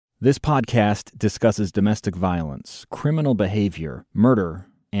This podcast discusses domestic violence, criminal behavior, murder,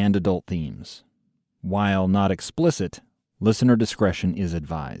 and adult themes. While not explicit, listener discretion is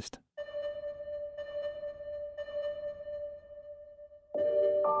advised.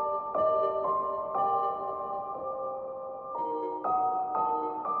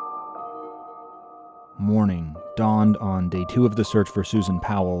 Morning dawned on day 2 of the search for Susan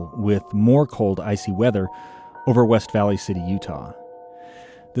Powell, with more cold, icy weather over West Valley City, Utah.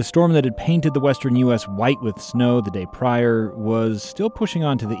 The storm that had painted the western U.S. white with snow the day prior was still pushing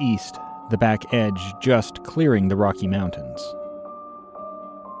on to the east, the back edge just clearing the Rocky Mountains.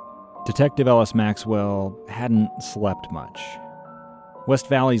 Detective Ellis Maxwell hadn't slept much. West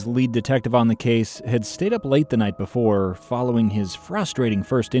Valley's lead detective on the case had stayed up late the night before, following his frustrating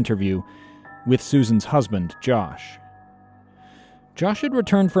first interview with Susan's husband, Josh. Josh had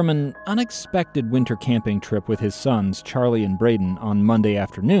returned from an unexpected winter camping trip with his sons, Charlie and Braden, on Monday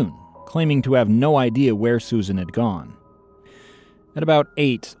afternoon, claiming to have no idea where Susan had gone. At about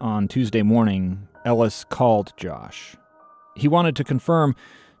 8 on Tuesday morning, Ellis called Josh. He wanted to confirm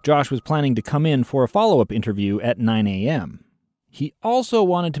Josh was planning to come in for a follow-up interview at 9 a.m. He also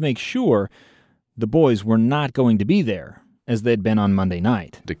wanted to make sure the boys were not going to be there, as they'd been on Monday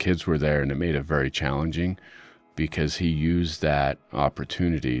night. The kids were there, and it made it very challenging because he used that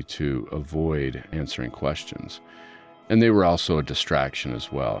opportunity to avoid answering questions. And they were also a distraction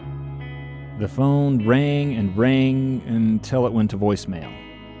as well. The phone rang and rang until it went to voicemail.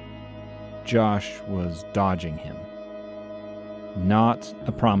 Josh was dodging him. Not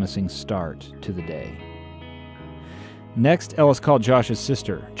a promising start to the day. Next, Ellis called Josh's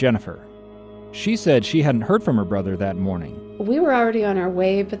sister, Jennifer. She said she hadn't heard from her brother that morning. We were already on our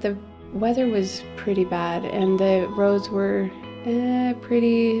way, but the weather was pretty bad, and the roads were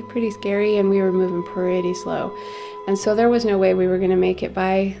pretty scary, and we were moving pretty slow. And so there was no way we were going to make it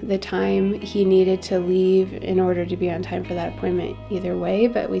by the time he needed to leave in order to be on time for that appointment either way,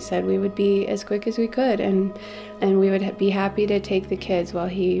 but we said we would be as quick as we could, and we would be happy to take the kids while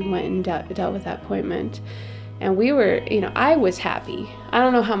he went and dealt with that appointment. And we were, I was happy. I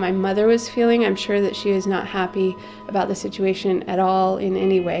don't know how my mother was feeling. I'm sure that she was not happy about the situation at all in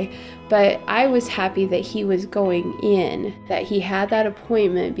any way. But I was happy that he was going in, that he had that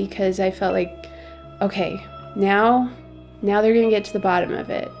appointment, because I felt like, okay, now they're gonna get to the bottom of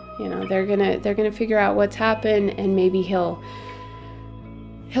it. They're gonna figure out what's happened, and maybe he'll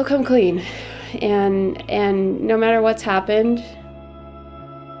come clean. And no matter what's happened,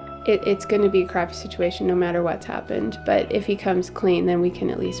 it's going to be a crappy situation no matter what's happened. But if he comes clean, then we can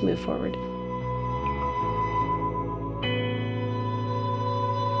at least move forward.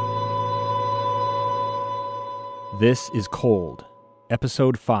 This is Cold,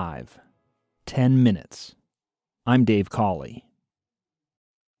 Episode 5, 10 Minutes. I'm Dave Cawley.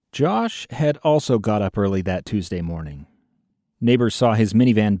 Josh had also got up early that Tuesday morning. Neighbors saw his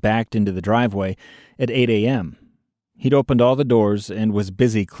minivan backed into the driveway at 8 a.m. He'd opened all the doors and was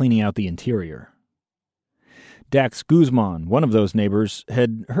busy cleaning out the interior. Dax Guzman, one of those neighbors,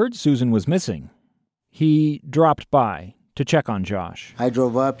 had heard Susan was missing. He dropped by to check on Josh. I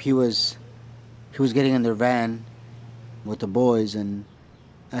drove up. He was getting in their van with the boys, and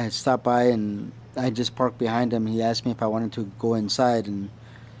I had stopped by, and I just parked behind him. He asked me if I wanted to go inside, and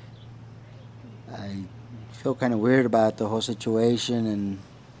I feel kind of weird about the whole situation, and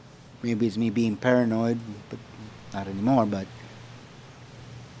maybe it's me being paranoid, but not anymore. But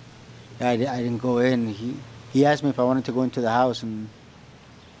I didn't go in. He asked me if I wanted to go into the house, and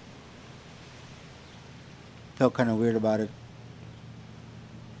felt kind of weird about it.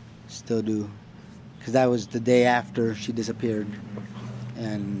 Still do, because that was the day after she disappeared,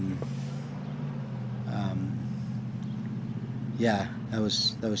 and that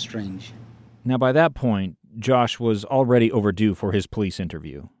was strange. Now, by that point, Josh was already overdue for his police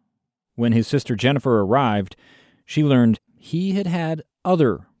interview. When his sister Jennifer arrived, she learned he had had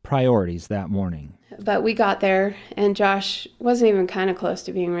other priorities that morning. But we got there, and Josh wasn't even kind of close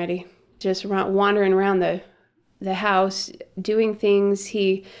to being ready. Just wandering around the house, doing things.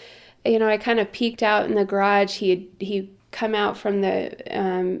 I kind of peeked out in the garage. He'd come out from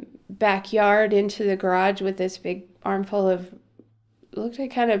the backyard into the garage with this big armful of, looked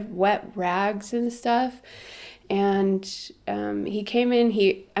like kind of wet rags and stuff. And he came in,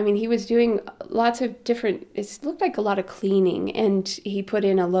 he was doing lots of different, it looked like a lot of cleaning, and he put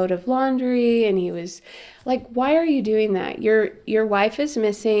in a load of laundry, and he was like, why are you doing that? Your wife is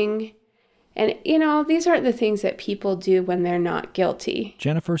missing. And, these aren't the things that people do when they're not guilty.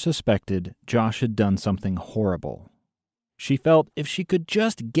 Jennifer suspected Josh had done something horrible. She felt if she could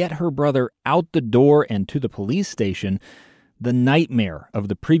just get her brother out the door and to the police station, The nightmare of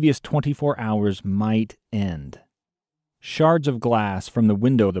the previous 24 hours might end. Shards of glass from the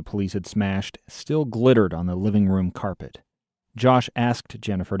window the police had smashed still glittered on the living room carpet. Josh asked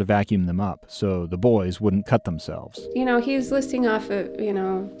Jennifer to vacuum them up so the boys wouldn't cut themselves. He's listing off,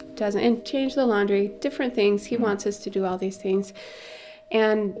 and change the laundry, different things. He wants us to do all these things.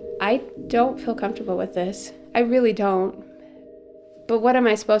 And I don't feel comfortable with this. I really don't. But what am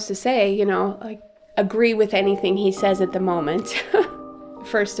I supposed to say? Agree with anything he says at the moment.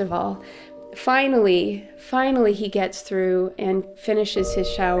 First of all, finally he gets through and finishes his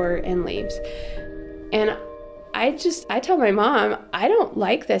shower and leaves. And I tell my mom, I don't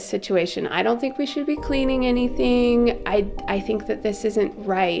like this situation. I don't think we should be cleaning anything. I think that this isn't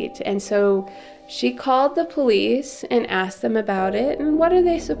right. And so she called the police and asked them about it. And what are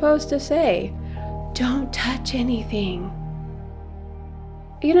they supposed to say? Don't touch anything.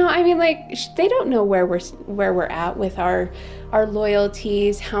 They don't know where we're at with our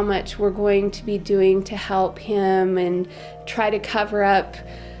loyalties, how much we're going to be doing to help him and try to cover up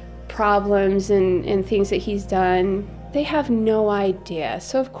problems and things that he's done. They have no idea.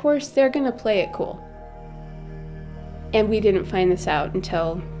 So of course they're going to play it cool. And we didn't find this out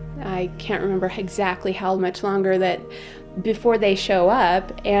until, I can't remember exactly how much longer that before they show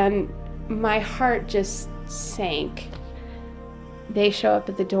up, and my heart just sank. They show up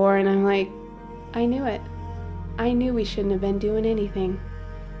at the door and I'm like, I knew it. I knew we shouldn't have been doing anything.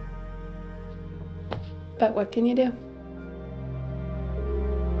 But what can you do?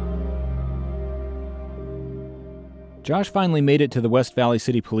 Josh finally made it to the West Valley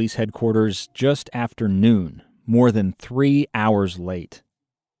City Police headquarters just after noon, more than 3 hours late.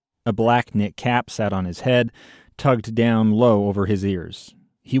 A black knit cap sat on his head, tugged down low over his ears.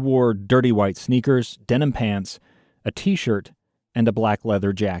 He wore dirty white sneakers, denim pants, a t-shirt, and a black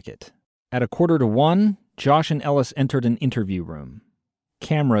leather jacket. At 1:45, Josh and Ellis entered an interview room.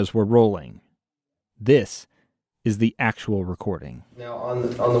 Cameras were rolling. This is the actual recording. Now,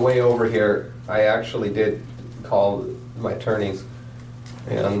 on the way over here, I actually did call my attorneys,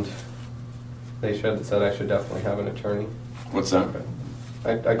 and they said I should definitely have an attorney. What's that?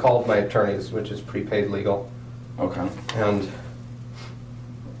 I called my attorneys, which is prepaid legal. Okay. And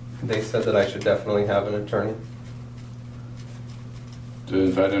they said that I should definitely have an attorney.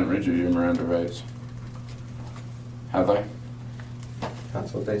 If I didn't read you your Miranda rights, have I?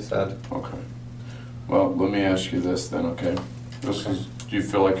 That's what they said. Okay. Well, let me ask you this then, okay? Do you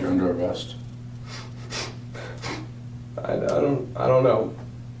feel like you're under arrest? I don't know.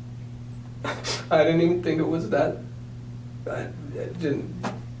 I didn't even think it was that. It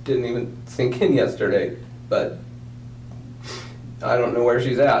didn't even sink in yesterday. But I don't know where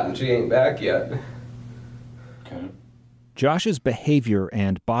she's at, and she ain't back yet. Okay. Josh's behavior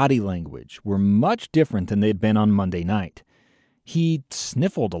and body language were much different than they'd been on Monday night. He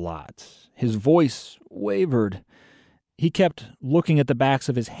sniffled a lot. His voice wavered. He kept looking at the backs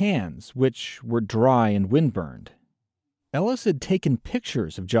of his hands, which were dry and windburned. Ellis had taken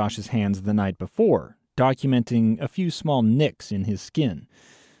pictures of Josh's hands the night before, documenting a few small nicks in his skin.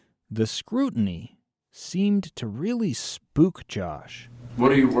 The scrutiny seemed to really spook Josh.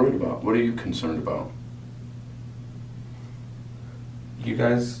 What are you worried about? What are you concerned about? You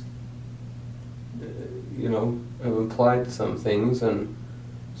guys, have implied some things, and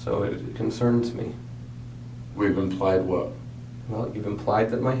so it concerns me. We've implied what? Well, you've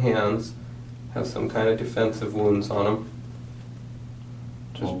implied that my hands have some kind of defensive wounds on them.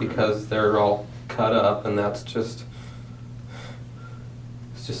 Just because they're all cut up, and it's just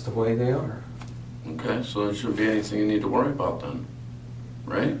the way they are. Okay, so there shouldn't be anything you need to worry about then,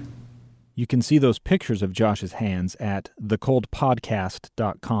 right? You can see those pictures of Josh's hands at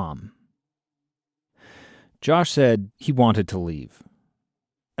thecoldpodcast.com. Josh said he wanted to leave.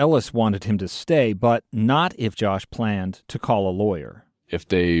 Ellis wanted him to stay, but not if Josh planned to call a lawyer. If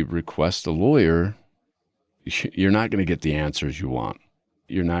they request a lawyer, you're not going to get the answers you want.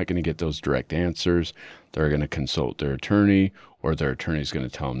 You're not going to get those direct answers. They're going to consult their attorney, or their attorney's going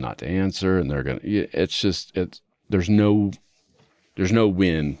to tell them not to answer, and there's no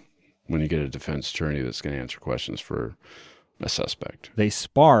win when you get a defense attorney that's going to answer questions for a suspect. They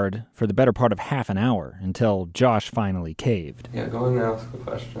sparred for the better part of half an hour until Josh finally caved. Yeah, go ahead and ask the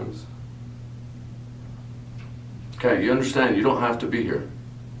questions. Okay, you understand you don't have to be here,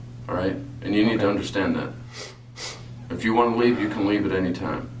 all right? And you need to understand that. If you want to leave, you can leave at any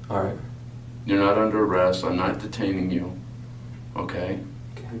time. All right. You're not under arrest. I'm not detaining you, okay?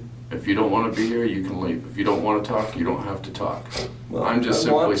 Okay. If you don't want to be here, you can leave. If you don't want to talk, you don't have to talk. Well, I'm just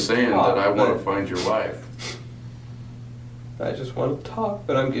simply saying that I want to find your wife. I just want to talk,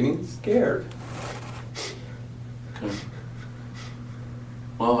 but I'm getting scared. Okay.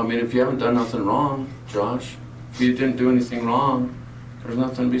 Well, I mean, if you haven't done nothing wrong, Josh, if you didn't do anything wrong, there's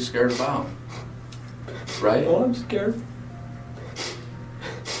nothing to be scared about. Right? Well, I'm scared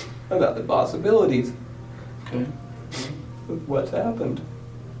about the possibilities Okay. of what's happened.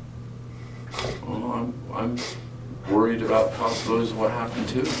 Well, I'm worried about possibilities of what happened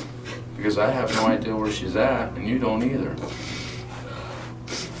too, because I have no idea where she's at, and you don't either.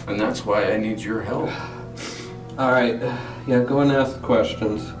 And that's why I need your help. All right, yeah, go and ask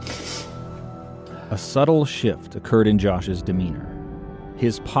questions. A subtle shift occurred in Josh's demeanor.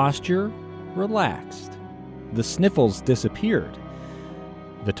 His posture relaxed. The sniffles disappeared.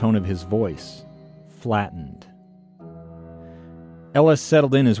 The tone of his voice flattened. Ellis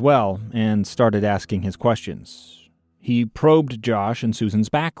settled in as well and started asking his questions. He probed Josh and Susan's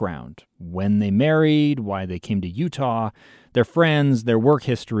background, when they married, why they came to Utah, their friends, their work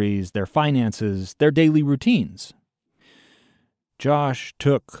histories, their finances, their daily routines. Josh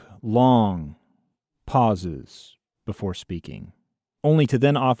took long pauses before speaking, only to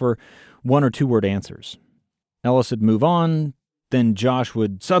then offer one- or two-word answers. Ellis would move on, then Josh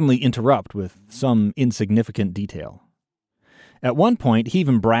would suddenly interrupt with some insignificant detail. At one point, he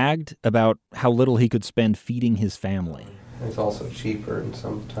even bragged about how little he could spend feeding his family. It's also cheaper, and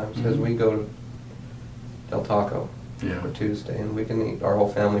sometimes because we go to Del Taco for Tuesday, and we can eat our whole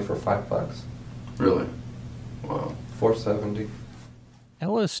family for $5. Really? Wow. $4.70.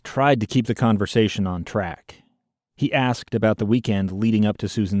 Ellis tried to keep the conversation on track. He asked about the weekend leading up to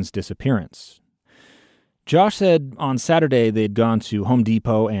Susan's disappearance. Josh said on Saturday they'd gone to Home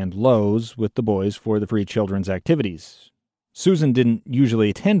Depot and Lowe's with the boys for the free children's activities. Susan didn't usually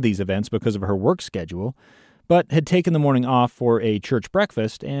attend these events because of her work schedule, but had taken the morning off for a church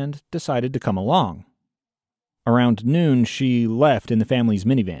breakfast and decided to come along. Around noon, she left in the family's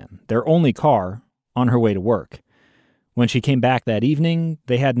minivan, their only car, on her way to work. When she came back that evening,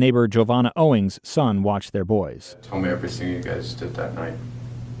 they had neighbor Giovanna Owings' son watch their boys. Tell me everything you guys did that night.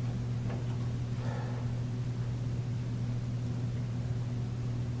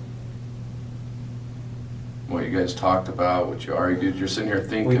 What you guys talked about, what you argued. You're sitting here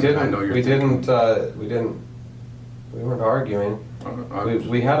thinking. We didn't. I know you're we thinking. didn't. We weren't arguing.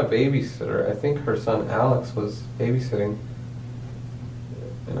 We had a babysitter. I think her son Alex was babysitting,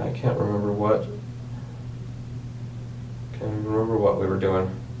 and I can't remember what. Can't remember what we were doing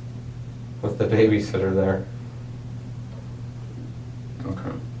with the babysitter there.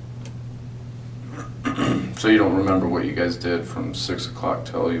 Okay. So you don't remember what you guys did from 6 o'clock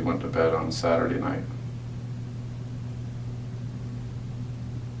till you went to bed on Saturday night?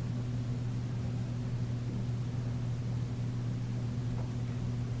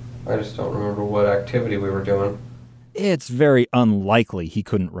 I just don't remember what activity we were doing. It's very unlikely he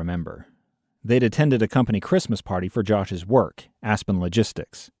couldn't remember. They'd attended a company Christmas party for Josh's work, Aspen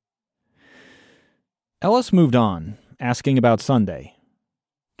Logistics. Ellis moved on, asking about Sunday.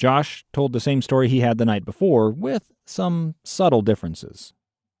 Josh told the same story he had the night before, with some subtle differences.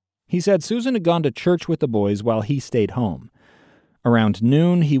 He said Susan had gone to church with the boys while he stayed home. Around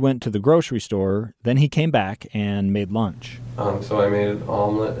noon, he went to the grocery store, then he came back and made lunch. So I made an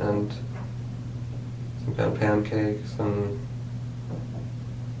omelet and some kind of pancakes, and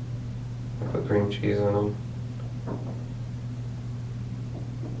I put cream cheese in them.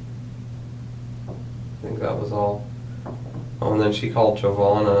 I think that was all. Oh, and then she called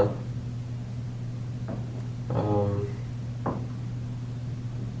Giovanna.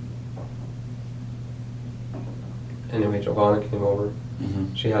 Anyway, Giovanna came over.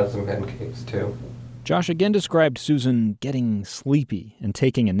 Mm-hmm. She had some pancakes too. Josh again described Susan getting sleepy and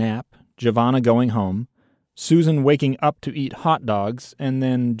taking a nap, Giovanna going home, Susan waking up to eat hot dogs, and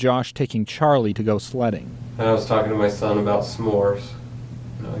then Josh taking Charlie to go sledding. And I was talking to my son about s'mores.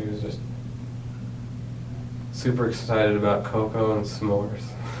 You know, he was just super excited about cocoa and s'mores.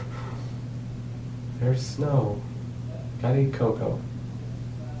 There's snow. Gotta eat cocoa.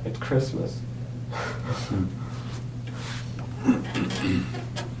 It's Christmas.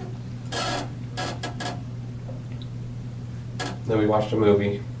 Then we watched a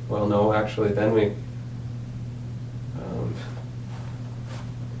movie. Well, no, actually, then we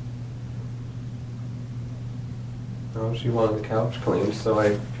no, she wanted the couch cleaned, so I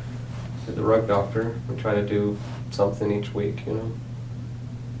did the rug doctor. We try to do something each week, you know.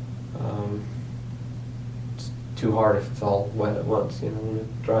 It's too hard if it's all wet at once, you know, when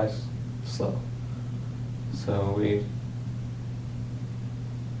it dries slow. So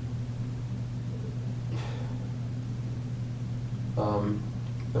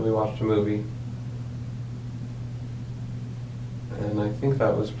then we watched a movie, and I think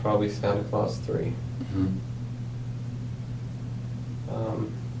that was probably Santa Claus 3. Mm-hmm.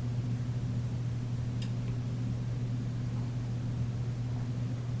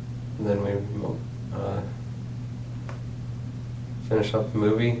 And then we finished up the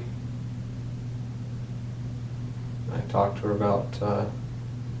movie. I talked to her about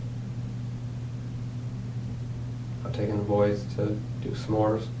taking the boys to do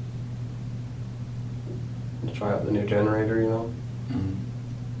s'mores and try out the new generator, you know.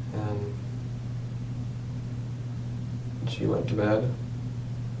 Mm-hmm. And she went to bed.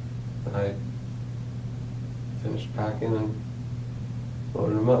 I finished packing and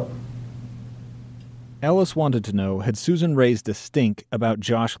loaded them up. Ellis wanted to know, had Susan raised a stink about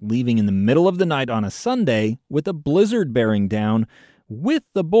Josh leaving in the middle of the night on a Sunday with a blizzard bearing down with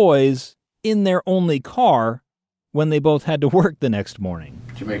the boys in their only car when they both had to work the next morning?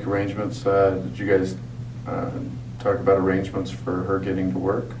 Did you make arrangements? Did you guys talk about arrangements for her getting to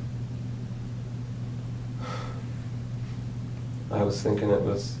work? I was thinking it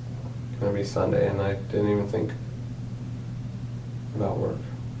was going to be Sunday, and I didn't even think about work.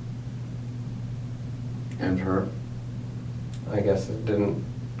 And her? I guess it didn't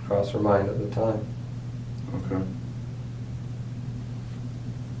cross her mind at the time. Okay.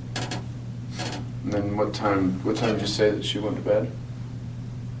 And then what time did you say that she went to bed?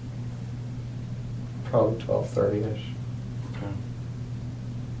 Probably 12:30-ish. Okay.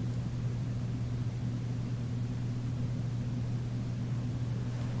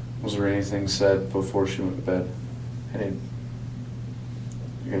 Was there anything said before she went to bed?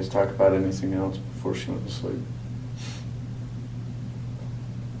 You guys talk about anything else before she went to sleep?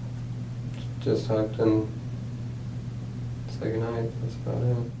 Just hugged and said goodnight. That's about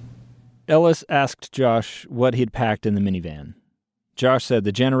it. Ellis asked Josh what he'd packed in the minivan. Josh said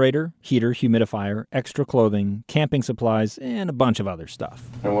the generator, heater, humidifier, extra clothing, camping supplies, and a bunch of other stuff.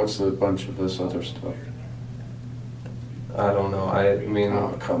 And what's the bunch of this other stuff? I don't know. I mean...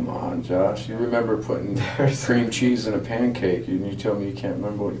 Oh, come on, Josh. You remember putting cream cheese in a pancake, and you tell me you can't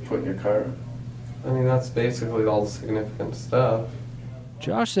remember what you put in your car? I mean, that's basically all the significant stuff.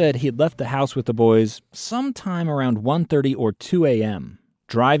 Josh said he had left the house with the boys sometime around 1:30 or 2 a.m.,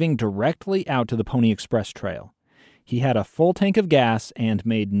 driving directly out to the Pony Express Trail. He had a full tank of gas and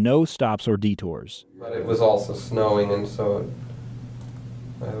made no stops or detours. But it was also snowing, and so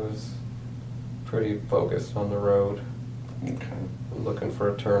I was pretty focused on the road. Okay. Looking for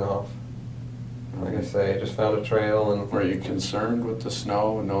a turnoff. Like I say, I just found a trail. And were you concerned with the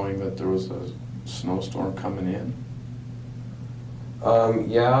snow, knowing that there was a snowstorm coming in?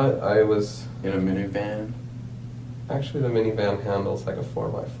 Yeah, I was. In a minivan? Actually, the minivan handles like a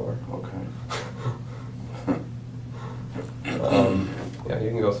 4x4. Okay. Yeah, you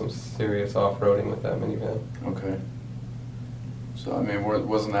can go some serious off-roading with that minivan. Okay. So, I mean,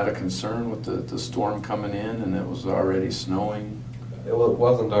 wasn't that a concern with the storm coming in and it was already snowing? It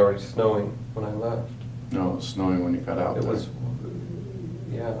wasn't already snowing when I left. No, it was snowing when you got out there. It was,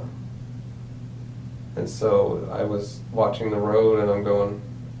 yeah. And so I was watching the road and I'm going,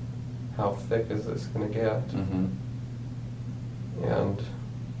 how thick is this going to get? Mm-hmm. And,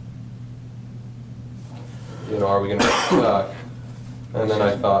 you know, are we going to get stuck? And then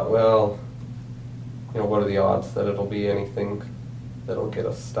I thought, well, you know, what are the odds that it'll be anything that'll get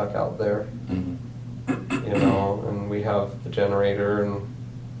us stuck out there? Mm-hmm. You know, and we have the generator and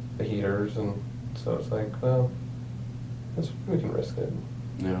the heaters, and so it's like, well, we can risk it.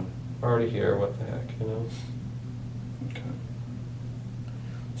 Yeah. We're already here, what the heck, you know? Okay.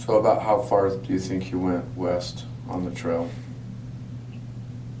 So about how far do you think you went west on the trail?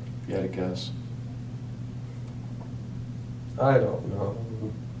 If you had a guess. I don't know.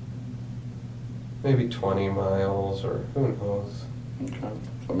 Maybe 20 miles, or who knows. Okay.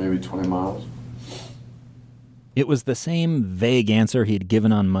 So maybe 20 miles? It was the same vague answer he'd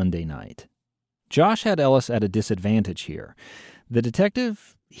given on Monday night. Josh had Ellis at a disadvantage here. The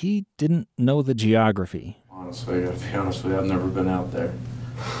detective, he didn't know the geography. Honestly, I gotta be honest with you, I've never been out there.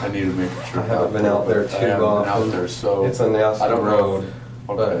 I need to make a trip. I haven't been out there too often. Out there, so it's a nasty road.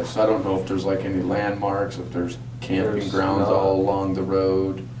 Okay, so I don't know if there's like any landmarks, if there's camping grounds all along the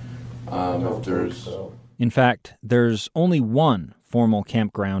road. If there's. In fact, there's only one formal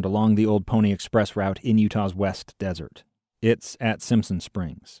campground along the old Pony Express route in Utah's West Desert. It's at Simpson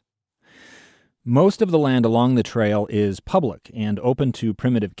Springs. Most of the land along the trail is public and open to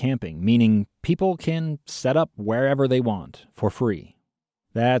primitive camping, meaning people can set up wherever they want for free.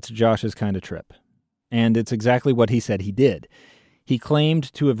 That's Josh's kind of trip. And it's exactly what he said he did. He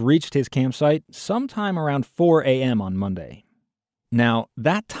claimed to have reached his campsite sometime around 4 a.m. on Monday. Now,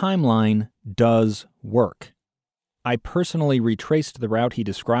 that timeline does work. I personally retraced the route he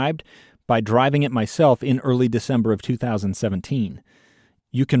described by driving it myself in early December of 2017.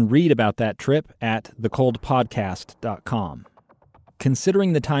 You can read about that trip at thecoldpodcast.com.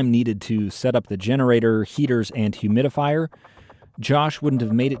 Considering the time needed to set up the generator, heaters, and humidifier, Josh wouldn't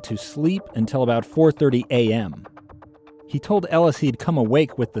have made it to sleep until about 4:30 a.m. He told Ellis he'd come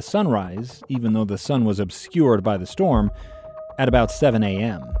awake with the sunrise, even though the sun was obscured by the storm, at about 7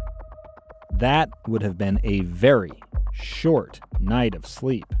 a.m. That would have been a very short night of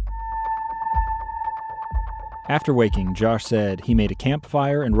sleep. After waking, Josh said he made a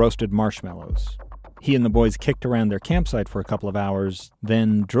campfire and roasted marshmallows. He and the boys kicked around their campsite for a couple of hours,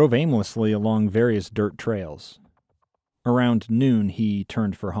 then drove aimlessly along various dirt trails. Around noon, he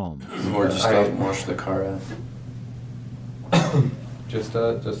turned for home. Where'd you stop and wash the car at? Just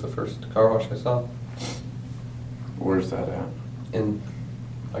the first car wash I saw. Where's that at?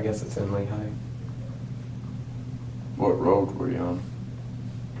 I guess it's in Lehigh. What road were you on?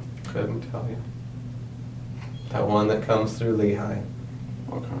 Couldn't tell you. That one that comes through Lehigh.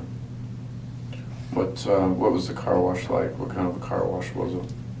 Okay. What was the car wash like? What kind of a car wash was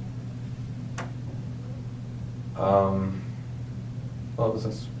it? Well, it was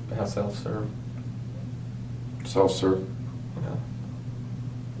a self-serve. Self-serve? Yeah.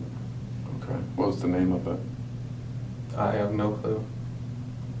 Okay. What was the name of it? I have no clue.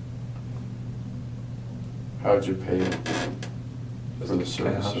 How'd you pay Just for the cash.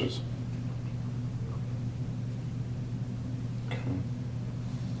 services? Okay.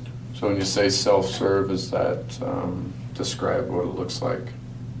 So when you say self-serve, is that describe what it looks like?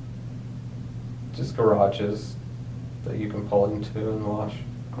 Just garages that you can pull into and wash.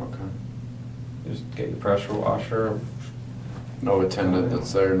 Okay. You just get your pressure washer. No attendant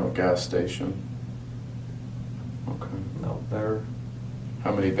that's there, no gas station? Okay. No, there.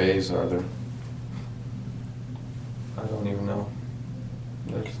 How many bays are there? I don't even know.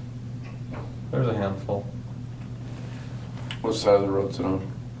 There's a handful. What side of the road's it on?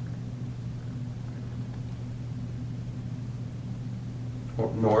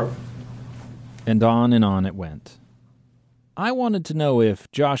 North. And on it went. I wanted to know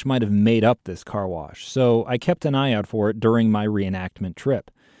if Josh might have made up this car wash, so I kept an eye out for it during my reenactment trip.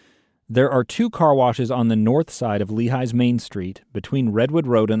 There are 2 car washes on the north side of Lehigh's Main Street between Redwood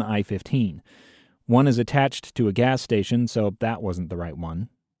Road and I-15. One is attached to a gas station, so that wasn't the right one.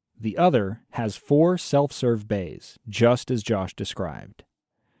 The other has 4 self-serve bays, just as Josh described.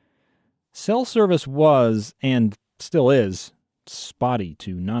 Cell service was, and still is, spotty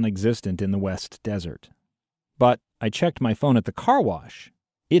to non-existent in the West Desert. But I checked my phone at the car wash.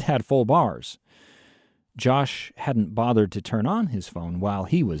 It had full bars. Josh hadn't bothered to turn on his phone while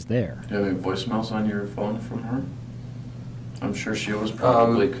he was there. Do you have any voicemails on your phone from her? I'm sure she was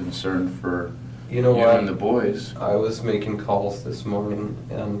probably concerned for you know what? And the boys. I was making calls this morning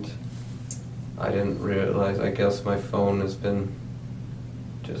and I didn't realize. I guess my phone has been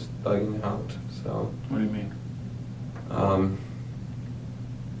just bugging out. So. What do you mean?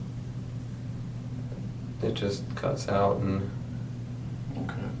 It just cuts out and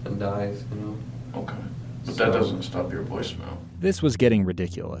dies, you know. Okay. But that doesn't stop your voicemail. This was getting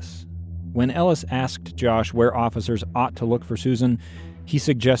ridiculous. When Ellis asked Josh where officers ought to look for Susan, he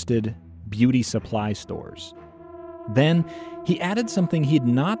suggested beauty supply stores. Then he added something he'd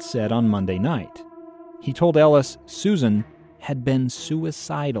not said on Monday night. He told Ellis Susan had been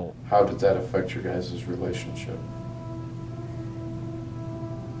suicidal. How did that affect your guys' relationship?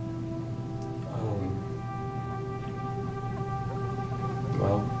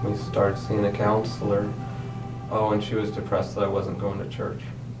 Well, we started seeing a counselor. Oh, and she was depressed that I wasn't going to church.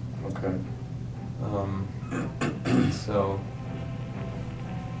 Okay.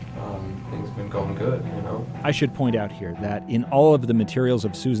 Things been going good, you know. I should point out here that in all of the materials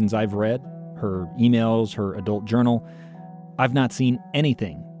of Susan's I've read, her emails, her adult journal, I've not seen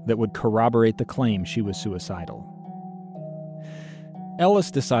anything that would corroborate the claim she was suicidal.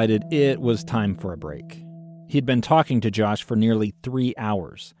 Ellis decided it was time for a break. He'd been talking to Josh for nearly 3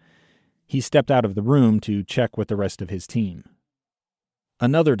 hours. He stepped out of the room to check with the rest of his team.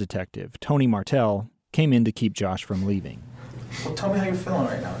 Another detective, Tony Martell, came in to keep Josh from leaving. Well, tell me how you're feeling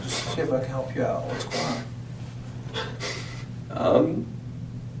right now. Just see if I can help you out. What's going on?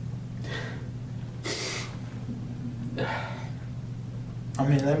 I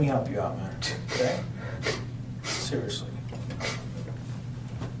mean, let me help you out, man. Okay? Seriously.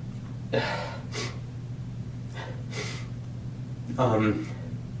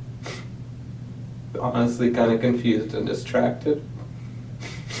 Honestly kind of confused and distracted.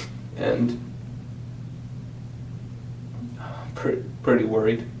 And pretty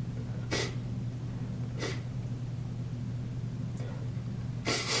worried.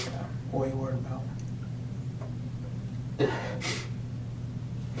 Yeah. Well,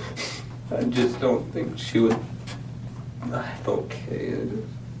 I just don't think she would. Okay.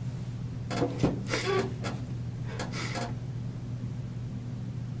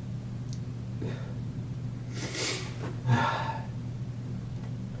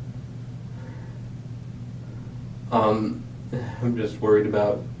 I'm just worried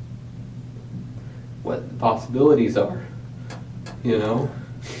about what the possibilities are, you know?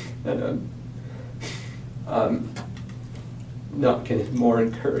 And I'm not getting more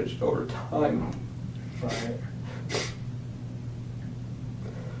encouraged over time. Right.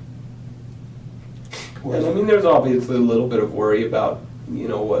 And I mean, there's obviously a little bit of worry about,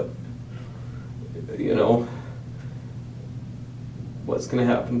 what's going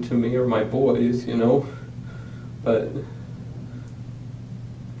to happen to me or my boys, but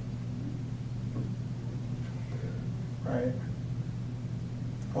Right.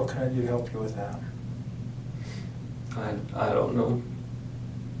 What can I do to help you with that? I don't know.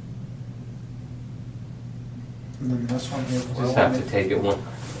 And then that's one here. Just have to take it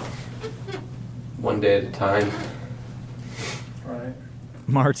one day at a time. Right.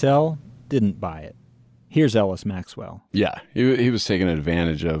 Martell didn't buy it. Here's Ellis Maxwell. Yeah, he was taking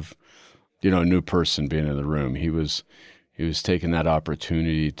advantage of, a new person being in the room. He was taking that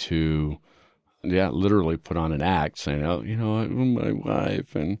opportunity to, literally put on an act, saying, "Oh, my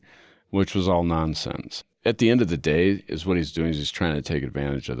wife," and which was all nonsense. At the end of the day, is what he's doing is he's trying to take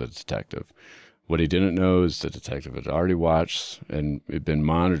advantage of the detective. What he didn't know is the detective had already watched and had been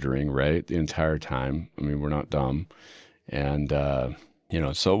monitoring, right, the entire time. I mean, we're not dumb. And, so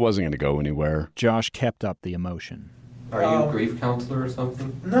it wasn't going to go anywhere. Josh kept up the emotion. Are you a grief counselor or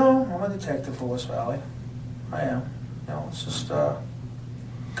something? No, I'm a detective for West Valley. I am. It's just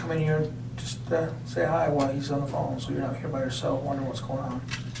come in here and just say hi while he's on the phone, so you're not here by yourself wondering what's going on.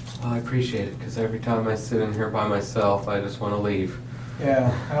 Well, I appreciate it, because every time I sit in here by myself, I just want to leave.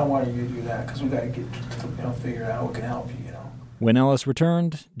 Yeah, I don't want you to do that, because we got to get, figure out what can help you, When Ellis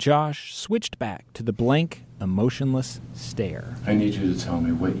returned, Josh switched back to the blank, emotionless stare. I need you to tell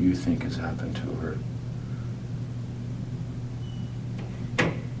me what you think has happened to her.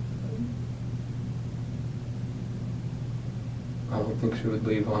 I don't think she would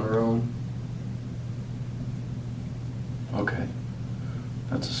leave on her own. Okay.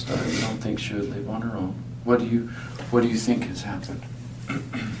 That's a start. You don't think she would leave on her own. What do you think has happened? I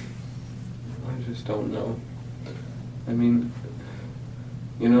just don't know. I mean,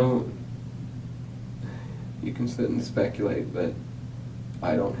 you can sit and speculate, but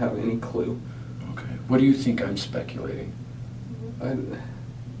I don't have any clue. Okay. What do you think I'm speculating? I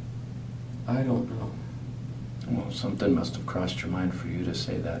don't know. Well, something must have crossed your mind for you to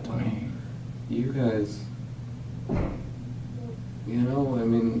say that to me. You guys, I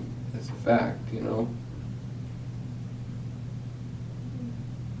mean, it's a fact, The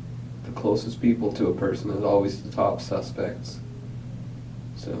closest people to a person is always the top suspects.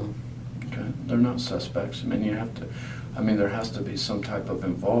 So. Okay. They're not suspects. I mean, there has to be some type of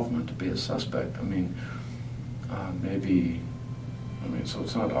involvement to be a suspect. So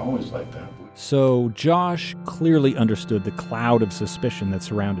it's not always like that. So Josh clearly understood the cloud of suspicion that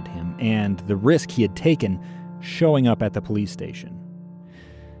surrounded him and the risk he had taken showing up at the police station.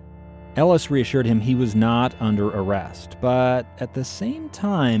 Ellis reassured him he was not under arrest, but at the same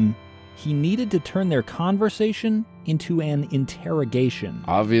time, he needed to turn their conversation into an interrogation.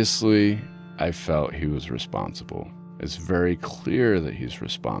 Obviously, I felt he was responsible. It's very clear that he's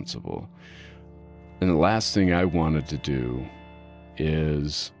responsible. And the last thing I wanted to do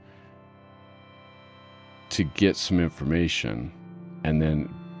is to get some information and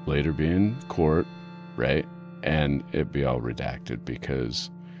then later be in court, right? And it be all redacted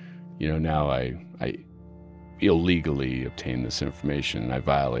because, now I illegally obtained this information and I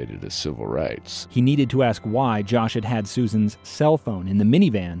violated his civil rights. He needed to ask why Josh had Susan's cell phone in the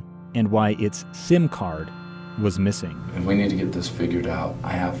minivan and why its SIM card was missing. And we need to get this figured out.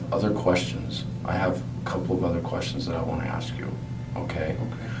 I have other questions. I have a couple of other questions that I want to ask you, okay?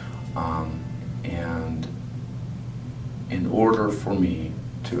 And in order for me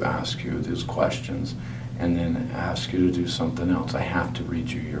to ask you these questions and then ask you to do something else, I have to read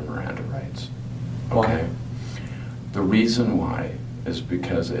you your Miranda rights. Okay? Why? The reason why is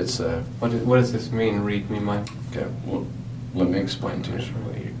because it's a... What does this mean, read me my... Okay, well, let me explain to I'm you. not sure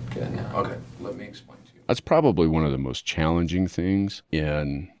what you're getting at. Okay, let me explain to you. That's probably one of the most challenging things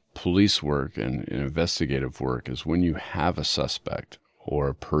in police work and in investigative work is when you have a suspect or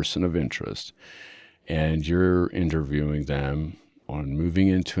a person of interest and you're interviewing them or moving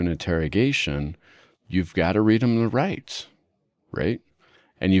into an interrogation, you've got to read them the rights, right?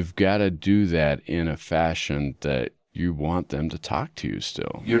 And you've got to do that in a fashion that you want them to talk to you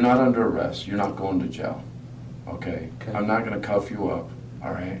still. You're not under arrest. You're not going to jail. Okay? I'm not going to cuff you up,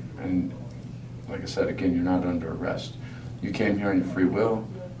 all right? And like I said, again, you're not under arrest. You came here on your free will.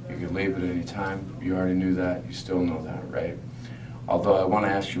 You could leave at any time. You already knew that. You still know that, right? Although I want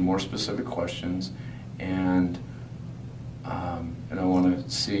to ask you more specific questions, and I want to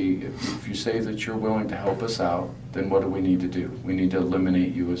see if you say that you're willing to help us out, then what do we need to do? We need to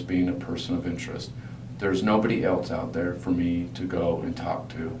eliminate you as being a person of interest. There's nobody else out there for me to go and talk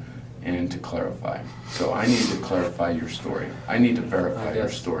to and to clarify. So I need to clarify your story. I need to verify your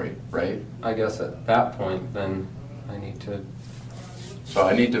story, right? I guess at that point, then I need to. So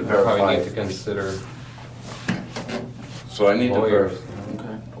I need to verify. Probably need to consider. So I need lawyers. to verify.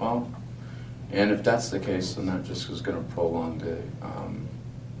 Okay. Well, and if that's the case, then that just is going to prolong the.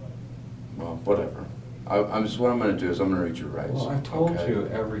 Well, whatever. I'm just what I'm going to do is I'm going to read your rights. Well, I told you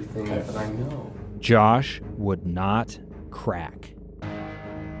everything that I know. Josh would not crack.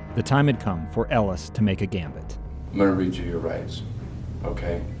 The time had come for Ellis to make a gambit. I'm going to read you your rights.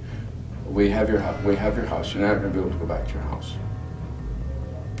 Okay. We have your house. You're not going to be able to go back to your house.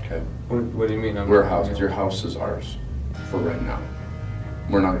 Okay. What do you mean? Your house is ours for right now.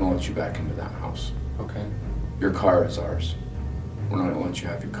 We're not going to let you back into that house. Okay. Your car is ours. We're not going to let you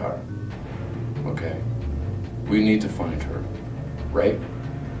have your car. Okay. We need to find her, right?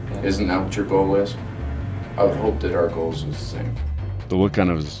 Yeah. Isn't that what your goal is? I would hope that our goals is the same. The look on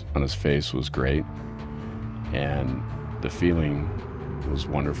his face was great, and the feeling was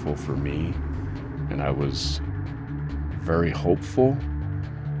wonderful for me, and I was very hopeful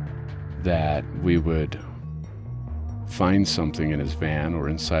that we would find something in his van or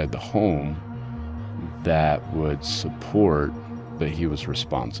inside the home that would support that he was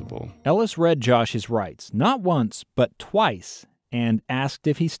responsible. Ellis read Josh his rights, not once, but twice, and asked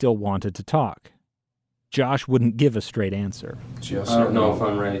if he still wanted to talk. Josh wouldn't give a straight answer. Yes I don't or know no. if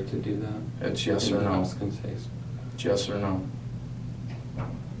I'm ready to do that. It's yes or no. Yes or no.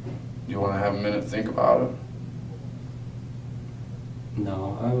 You want to have a minute to think about it?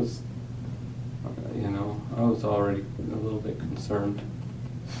 No, I was already a little bit concerned.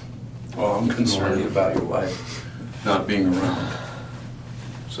 Well, I'm concerned about your wife not being around.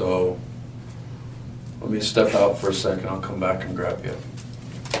 So let me step out for a second. I'll come back and grab you.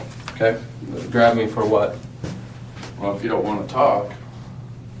 Okay? Grab me for what? Well, if you don't want to talk,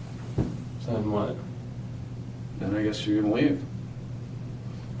 Then what? then I guess you're going to leave.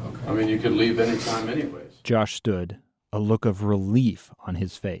 Okay. I mean, you could leave anytime anyways. Josh stood, a look of relief on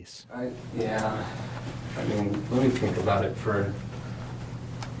his face. Yeah. I mean, let me think about it for a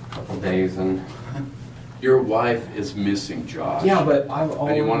couple days and. Your wife is missing, Josh. Yeah, but I've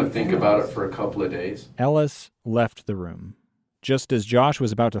always. And you want to think about it for a couple of days? Ellis left the room. Just as Josh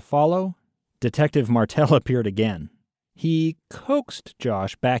was about to follow, Detective Martell appeared again. He coaxed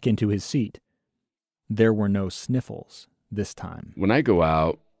Josh back into his seat. There were no sniffles this time. When I go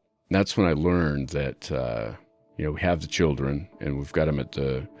out, that's when I learned that, we have the children, and we've got them at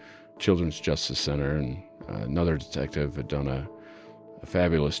the Children's Justice Center, and another detective had done a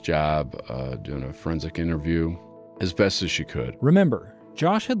fabulous job doing a forensic interview as best as she could. Remember,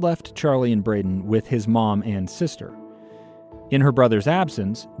 Josh had left Charlie and Braden with his mom and sister. In her brother's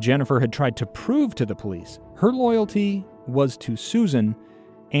absence, Jennifer had tried to prove to the police her loyalty was to Susan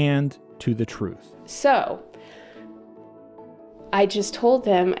and to the truth. So I just told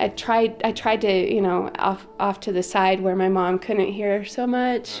them, I tried to, off to the side where my mom couldn't hear so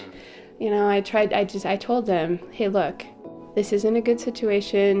much. I told them, hey, look, this isn't a good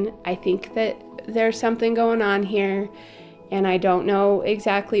situation. I think that there's something going on here, and I don't know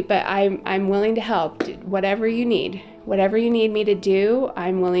exactly, but I'm willing to help. Whatever you need me to do,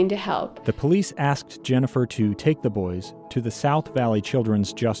 I'm willing to help. The police asked Jennifer to take the boys to the South Valley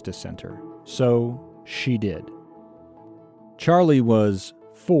Children's Justice Center, so she did. Charlie was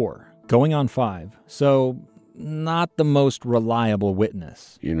 4, going on 5, so not the most reliable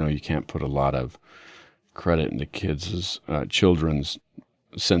witness. You can't put a lot of credit into children's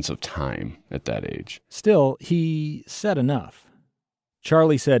sense of time at that age. Still, he said enough.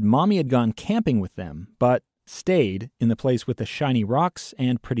 Charlie said Mommy had gone camping with them, but stayed in the place with the shiny rocks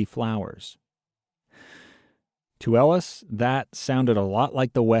and pretty flowers. To Ellis, that sounded a lot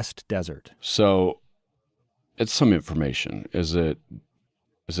like the West Desert. So, it's some information. Is it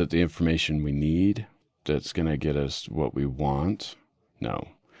the information we need that's going to get us what we want? No.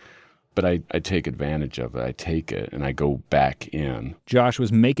 But I take advantage of it. I take it, and I go back in. Josh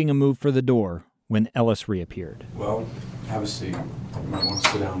was making a move for the door when Ellis reappeared. Well, have a seat. You might want to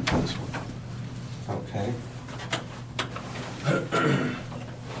sit down for this one. Okay.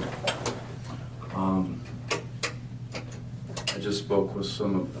 just spoke with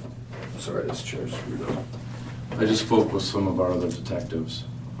some of, sorry, this chair's screwed up. I just spoke with some of our other detectives.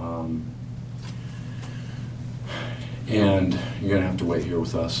 And you're going to have to wait here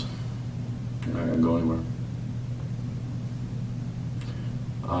with us. You're not going to go anywhere.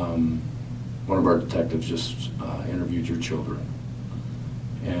 One of our detectives just interviewed your children.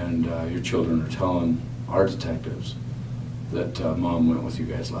 And your children are telling our detectives that Mom went with you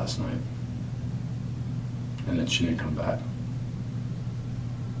guys last night. And that she didn't come back.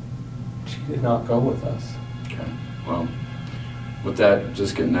 She did not go with us. Okay, well, with that,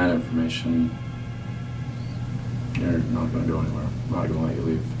 just getting that information, you're not going to go anywhere. I'm not going to let you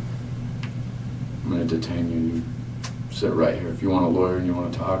leave. I'm going to detain you. You sit right here. If you want a lawyer and you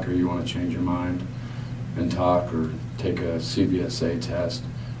want to talk, or you want to change your mind and talk, or take a CVSA test,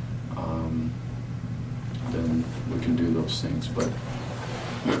 then we can do those things. But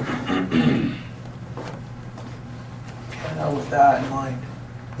now with that in mind,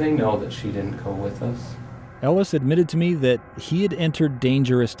 They know that she didn't go with us. Ellis admitted to me that he had entered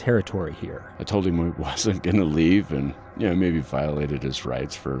dangerous territory here. I told him he wasn't going to leave and, maybe violated his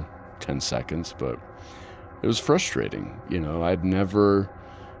rights for 10 seconds, but it was frustrating. I'd never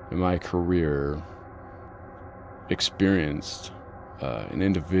in my career experienced an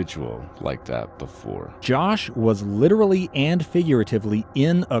individual like that before. Josh was literally and figuratively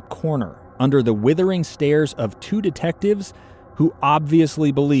in a corner under the withering stares of two detectives who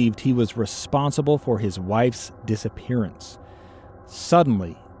obviously believed he was responsible for his wife's disappearance.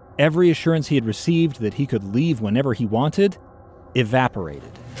 Suddenly, every assurance he had received that he could leave whenever he wanted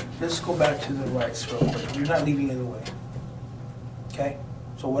evaporated. let's go back to the rights real quick. You're not leaving either way. Okay?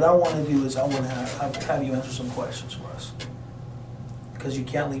 So what I want to do is I want to have you answer some questions for us. Because you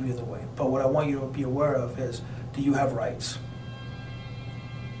can't leave either way. But what I want you to be aware of is, do you have rights?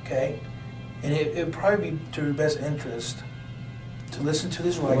 Okay? And it'd probably be to your best interest to listen to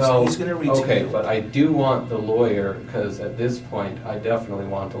his rights. Well, He's going to read to you. okay, but I do want the lawyer, because at this point, I definitely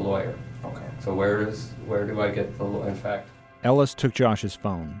want the lawyer. Okay. So where do I get the lawyer? In fact, Ellis took Josh's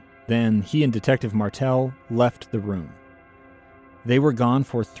phone. Then he and Detective Martell left the room. They were gone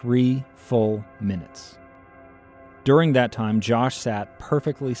for 3 full minutes. During that time, Josh sat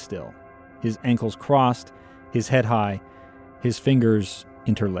perfectly still, his ankles crossed, his head high, his fingers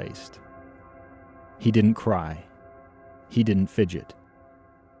interlaced. He didn't cry. He didn't fidget.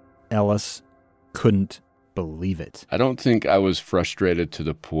 Ellis couldn't believe it. I don't think I was frustrated to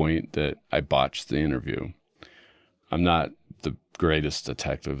the point that I botched the interview. I'm not the greatest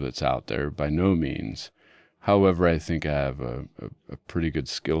detective that's out there, by no means. However, I think I have a pretty good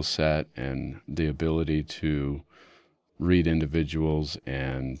skill set and the ability to read individuals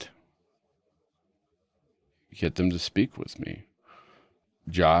and get them to speak with me.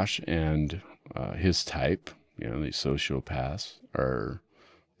 Josh and his type, these sociopaths, are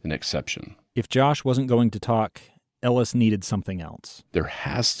an exception. If Josh wasn't going to talk, Ellis needed something else. There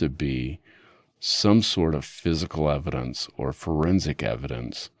has to be some sort of physical evidence or forensic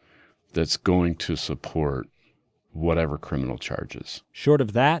evidence that's going to support whatever criminal charges. Short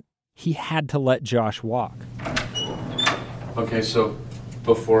of that, he had to let Josh walk. okay, so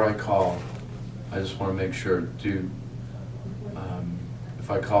before I call, I just want to make sure, if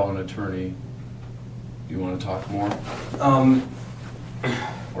I call an attorney, you want to talk more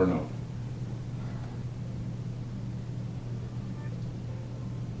or no?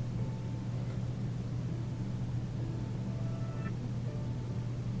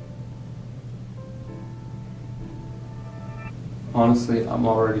 honestly, I'm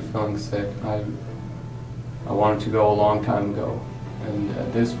already feeling sick. I wanted to go a long time ago, and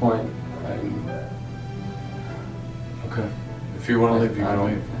at this point, Okay. If you want to leave, you can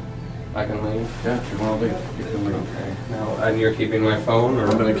leave. I can leave. Yeah, if you want to leave, you can leave. Okay. Now, and you're keeping my phone, or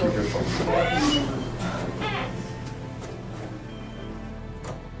I'm going to keep your phone.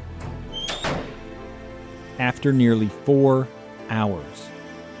 After nearly 4 hours,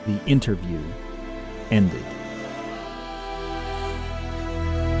 the interview ended.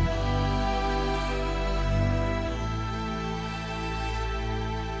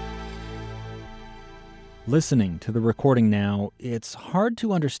 Listening to the recording now, it's hard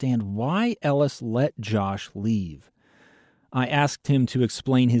to understand why Ellis let Josh leave. I asked him to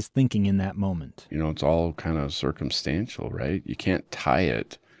explain his thinking in that moment. It's all kind of circumstantial, right? You can't tie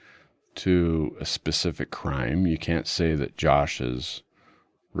it to a specific crime. You can't say that Josh is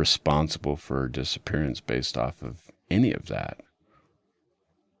responsible for her disappearance based off of any of that,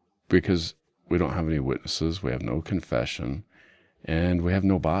 because we don't have any witnesses, we have no confession, and we have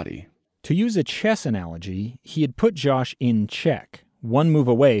no body. To use a chess analogy, he had put Josh in check, one move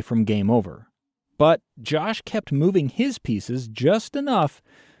away from game over. but Josh kept moving his pieces just enough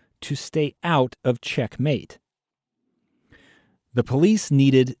to stay out of checkmate. The police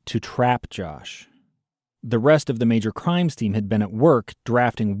needed to trap Josh. The rest of the major crimes team had been at work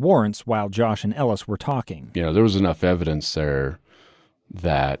drafting warrants while Josh and Ellis were talking. You know, there was enough evidence there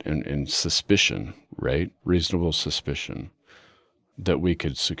that, and suspicion, right? Reasonable suspicion that we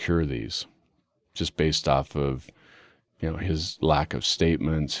could secure these just based off of, his lack of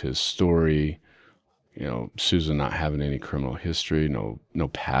statements, his story, Susan not having any criminal history, no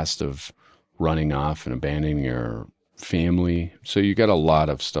past of running off and abandoning her family. So you got a lot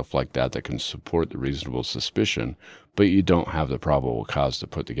of stuff like that can support the reasonable suspicion, but you don't have the probable cause to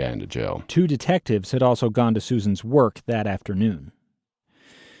put the guy into jail. 2 detectives had also gone to Susan's work that afternoon.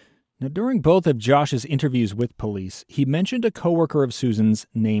 Now, during both of Josh's interviews with police, he mentioned a coworker of Susan's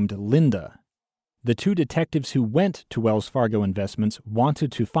named Linda. The 2 detectives who went to Wells Fargo Investments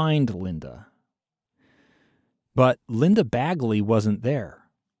wanted to find Linda. But Linda Bagley wasn't there.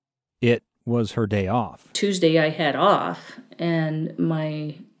 It was her day off. Tuesday I had off, and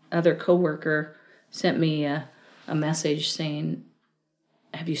my other coworker sent me a message saying,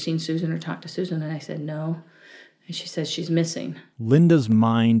 "Have you seen Susan or talked to Susan?" And I said, "No." And she says she's missing. Linda's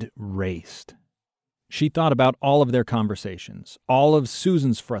mind raced. She thought about all of their conversations, all of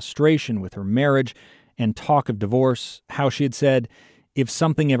Susan's frustration with her marriage and talk of divorce, how she had said, "If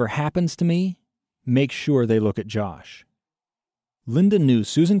something ever happens to me, make sure they look at Josh." Linda knew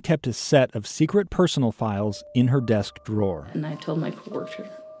Susan kept a set of secret personal files in her desk drawer. And I told my coworker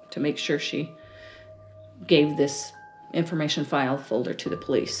to make sure she gave this information file folder to the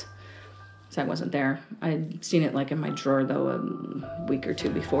police. So I wasn't there. I'd seen it in my drawer, though, a week or 2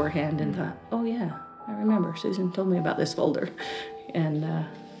 beforehand, and thought, oh yeah, I remember. Susan told me about this folder. And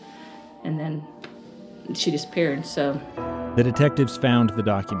then she disappeared, so... The detectives found the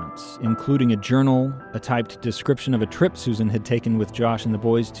documents, including a journal, a typed description of a trip Susan had taken with Josh and the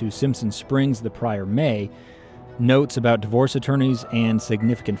boys to Simpson Springs the prior May, notes about divorce attorneys and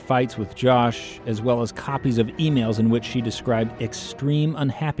significant fights with Josh, as well as copies of emails in which she described extreme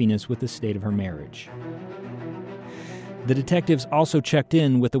unhappiness with the state of her marriage. The detectives also checked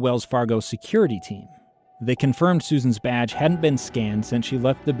in with the Wells Fargo security team. They confirmed Susan's badge hadn't been scanned since she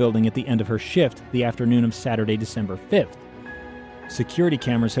left the building at the end of her shift the afternoon of Saturday, December 5th. Security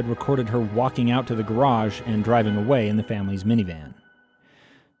cameras had recorded her walking out to the garage and driving away in the family's minivan.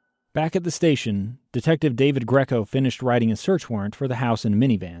 Back at the station, Detective David Greco finished writing a search warrant for the house and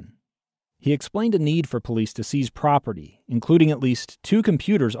minivan. He explained a need for police to seize property, including at least 2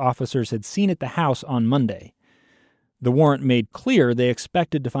 computers officers had seen at the house on Monday. The warrant made clear they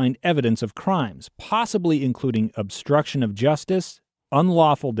expected to find evidence of crimes, possibly including obstruction of justice,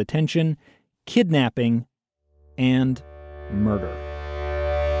 unlawful detention, kidnapping, and murder.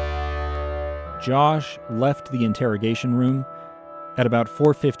 Josh left the interrogation room at about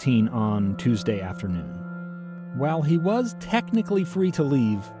 4:15 on Tuesday afternoon. While he was technically free to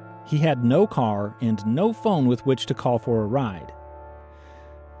leave, he had no car and no phone with which to call for a ride.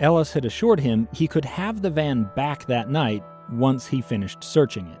 Ellis had assured him he could have the van back that night once he finished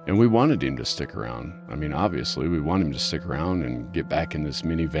searching it. And we wanted him to stick around. I mean, obviously, we want him to stick around and get back in this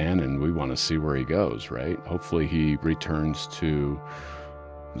minivan, and we want to see where he goes, right? Hopefully he returns to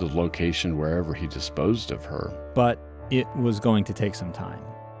the location wherever he disposed of her. But it was going to take some time.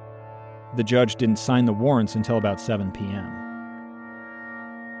 The judge didn't sign the warrants until about 7 p.m.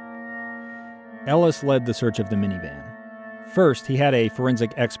 Ellis led the search of the minivan. First, he had a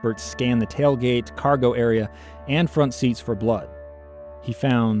forensic expert scan the tailgate, cargo area, and front seats for blood. He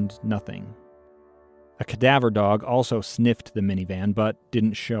found nothing. A cadaver dog also sniffed the minivan, but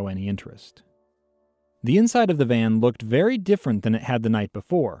didn't show any interest. The inside of the van looked very different than it had the night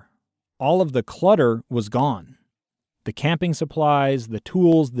before. All of the clutter was gone. The camping supplies, the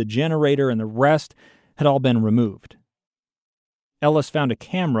tools, the generator, and the rest had all been removed. Ellis found a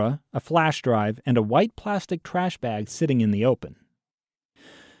camera, a flash drive, and a white plastic trash bag sitting in the open.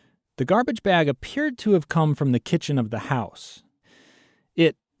 The garbage bag appeared to have come from the kitchen of the house.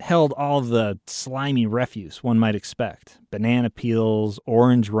 It held all the slimy refuse one might expect: banana peels,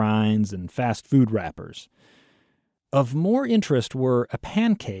 orange rinds, and fast food wrappers. Of more interest were a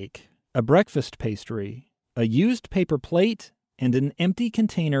pancake, a breakfast pastry, a used paper plate, and an empty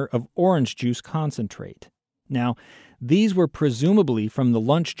container of orange juice concentrate. Now, these were presumably from the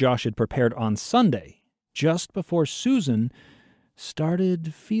lunch Josh had prepared on Sunday, just before Susan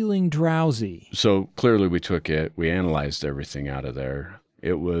started feeling drowsy. So clearly we took it, we analyzed everything out of there.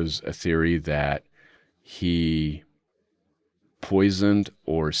 It was a theory that he poisoned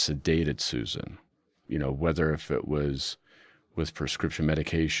or sedated Susan. You know, whether if it was with prescription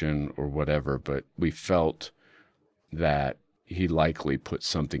medication or whatever, but we felt that he likely put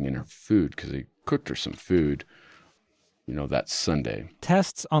something in her food because he cooked her some food, that Sunday.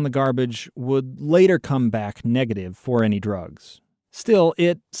 Tests on the garbage would later come back negative for any drugs. Still,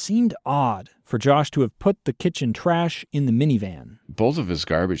 it seemed odd for Josh to have put the kitchen trash in the minivan. Both of his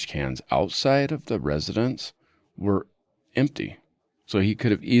garbage cans outside of the residence were empty. So he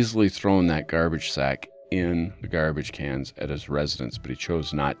could have easily thrown that garbage sack in the garbage cans at his residence, but he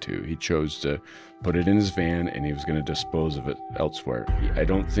chose not to. He chose to put it in his van, and he was going to dispose of it elsewhere. I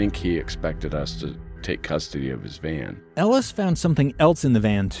don't think he expected us to take custody of his van. Ellis found something else in the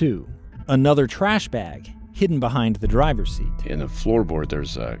van, too. Another trash bag hidden behind the driver's seat. In the floorboard,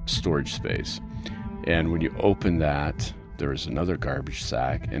 there's a storage space. And when you open that, there's another garbage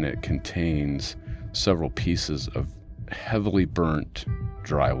sack, and it contains several pieces of heavily burnt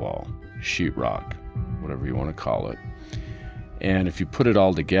drywall, sheetrock, whatever you want to call it. And if you put it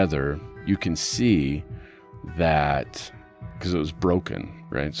all together, you can see that, because it was broken,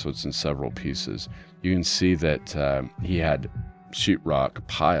 right? So it's in several pieces. You can see that he had sheetrock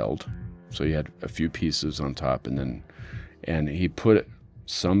piled. So he had a few pieces on top, and he put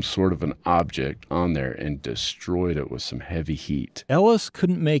some sort of an object on there and destroyed it with some heavy heat. Ellis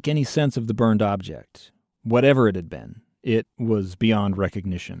couldn't make any sense of the burned object. Whatever it had been, it was beyond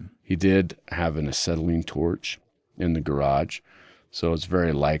recognition. He did have an acetylene torch in the garage, so it's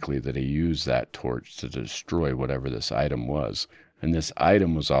very likely that he used that torch to destroy whatever this item was. And this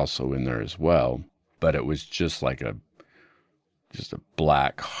item was also in there as well, but it was just a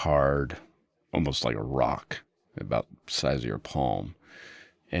black, hard, almost like a rock, about the size of your palm.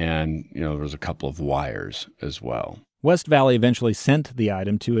 And, there was a couple of wires as well. West Valley eventually sent the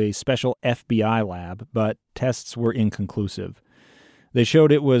item to a special FBI lab, but tests were inconclusive. They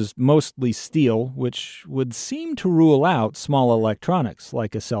showed it was mostly steel, which would seem to rule out small electronics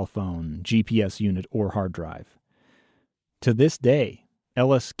like a cell phone, GPS unit, or hard drive. To this day,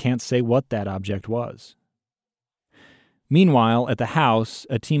 Ellis can't say what that object was. Meanwhile, at the house,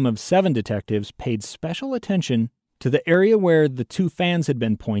 a team of 7 detectives paid special attention to the area where the 2 fans had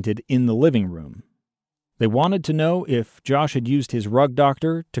been pointed in the living room. They wanted to know if Josh had used his rug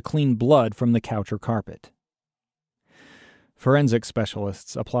doctor to clean blood from the couch or carpet. Forensic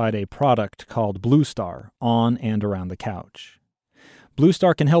specialists applied a product called Blue Star on and around the couch. Blue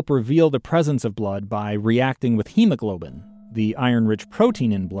Star can help reveal the presence of blood by reacting with hemoglobin, the iron-rich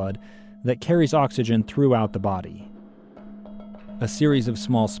protein in blood that carries oxygen throughout the body. A series of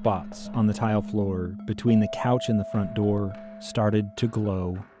small spots on the tile floor between the couch and the front door started to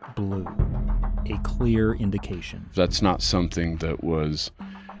glow blue, a clear indication. That's not something that was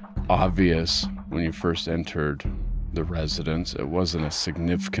obvious when you first entered the residence. It wasn't a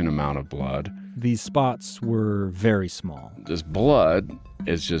significant amount of blood. These spots were very small. This blood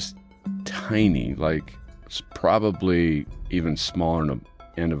is just tiny, like it's probably even smaller than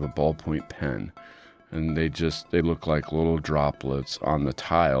the end of a ballpoint pen. And they look like little droplets on the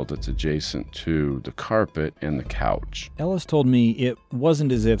tile that's adjacent to the carpet and the couch. Ellis told me it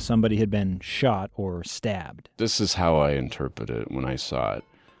wasn't as if somebody had been shot or stabbed. This is how I interpret it when I saw it.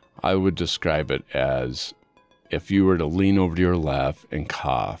 I would describe it as if you were to lean over to your left and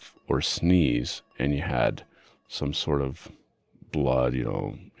cough or sneeze and you had some sort of blood,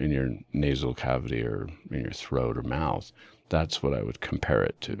 in your nasal cavity or in your throat or mouth. That's what I would compare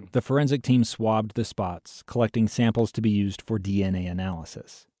it to. The forensic team swabbed the spots, collecting samples to be used for DNA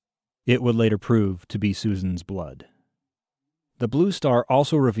analysis. It would later prove to be Susan's blood. The Blue Star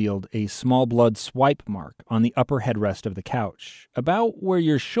also revealed a small blood swipe mark on the upper headrest of the couch, about where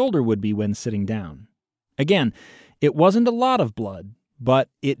your shoulder would be when sitting down. Again, it wasn't a lot of blood, but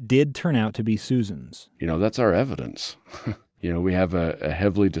it did turn out to be Susan's. That's our evidence. We have a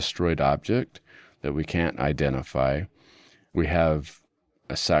heavily destroyed object that we can't identify. We have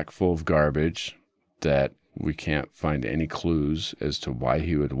a sack full of garbage that we can't find any clues as to why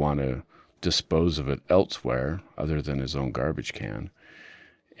he would want to dispose of it elsewhere other than his own garbage can.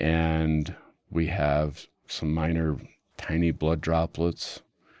 And we have some minor, tiny blood droplets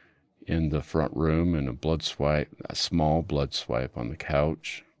in the front room and a small blood swipe on the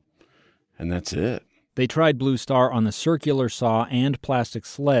couch. And that's it. They tried Blue Star on the circular saw and plastic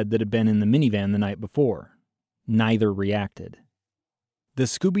sled that had been in the minivan the night before. Neither reacted. The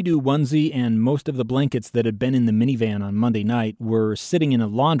Scooby-Doo onesie and most of the blankets that had been in the minivan on Monday night were sitting in a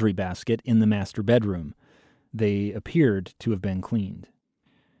laundry basket in the master bedroom. They appeared to have been cleaned.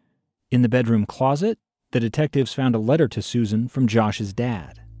 In the bedroom closet, the detectives found a letter to Susan from Josh's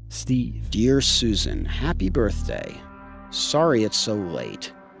dad, Steve. Dear Susan, happy birthday. Sorry it's so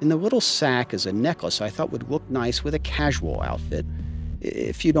late. In the little sack is a necklace I thought would look nice with a casual outfit.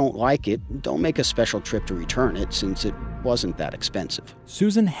 If you don't like it, don't make a special trip to return it, since it wasn't that expensive.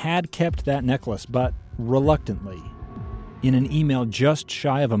 Susan had kept that necklace, but reluctantly. In an email just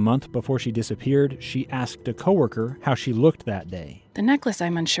shy of a month before she disappeared, she asked a coworker how she looked that day. The necklace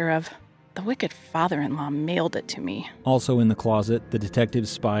I'm unsure of. The wicked father-in-law mailed it to me. Also in the closet, the detectives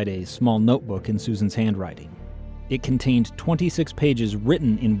spied a small notebook in Susan's handwriting. It contained 26 pages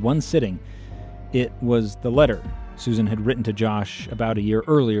written in one sitting. It was the letter Susan had written to Josh about a year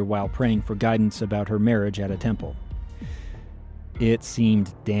earlier while praying for guidance about her marriage at a temple. It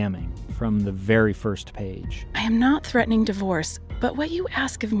seemed damning from the very first page. I am not threatening divorce, but what you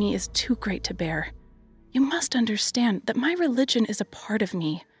ask of me is too great to bear. You must understand that my religion is a part of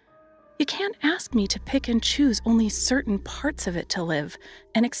me. You can't ask me to pick and choose only certain parts of it to live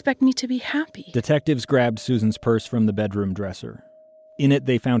and expect me to be happy. Detectives grabbed Susan's purse from the bedroom dresser. In it,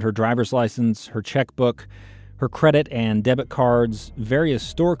 they found her driver's license, her checkbook, her credit and debit cards, various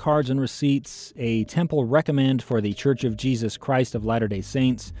store cards and receipts, a temple recommend for the Church of Jesus Christ of Latter-day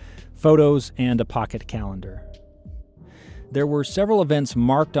Saints, photos, and a pocket calendar. There were several events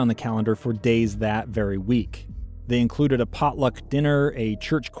marked on the calendar for days that very week. They included a potluck dinner, a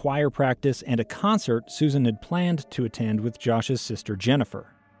church choir practice, and a concert Susan had planned to attend with Josh's sister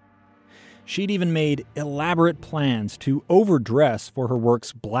Jennifer. She'd even made elaborate plans to overdress for her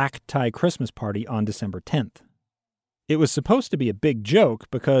work's black tie Christmas party on December 10th. It was supposed to be a big joke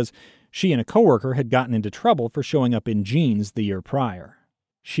because she and a coworker had gotten into trouble for showing up in jeans the year prior.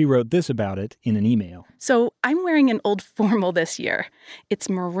 She wrote this about it in an email. So I'm wearing an old formal this year. It's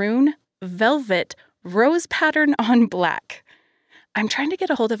maroon, velvet, rose pattern on black. I'm trying to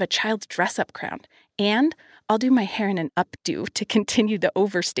get a hold of a child's dress-up crown, and I'll do my hair in an updo to continue the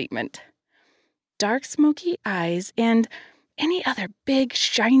overstatement. Dark smoky eyes and any other big,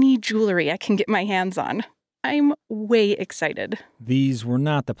 shiny jewelry I can get my hands on. I'm way excited. These were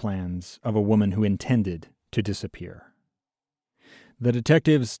not the plans of a woman who intended to disappear. The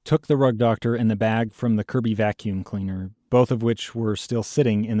detectives took the rug doctor and the bag from the Kirby vacuum cleaner, both of which were still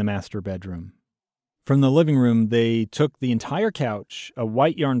sitting in the master bedroom. From the living room, they took the entire couch, a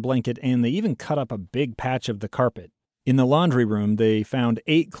white yarn blanket, and they even cut up a big patch of the carpet. In the laundry room, they found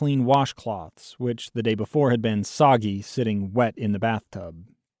 8 clean washcloths, which the day before had been soggy, sitting wet in the bathtub.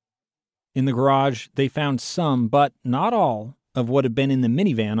 In the garage, they found some, but not all, of what had been in the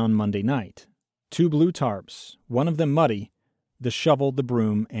minivan on Monday night. 2 blue tarps, one of them muddy, the shovel, the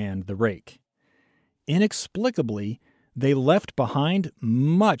broom, and the rake. Inexplicably, they left behind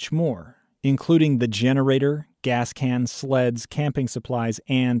much more, including the generator, gas can, sleds, camping supplies,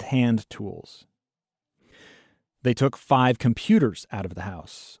 and hand tools. They took 5 computers out of the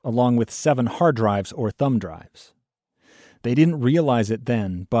house, along with 7 hard drives or thumb drives. They didn't realize it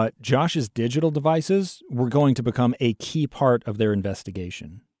then, but Josh's digital devices were going to become a key part of their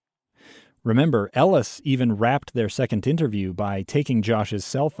investigation. Remember, Ellis even wrapped their second interview by taking Josh's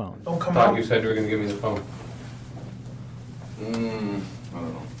cell phone. Don't come I thought out. you said you were going to give me the phone.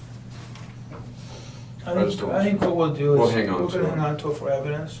 I don't know. I think what we'll do is We'll hang on we're to going to it. hang on to it for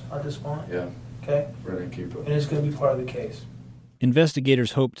evidence at this point. Yeah, Okay? we're gonna keep And it. it's going to be part of the case.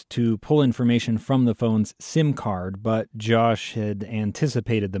 Investigators hoped to pull information from the phone's SIM card, but Josh had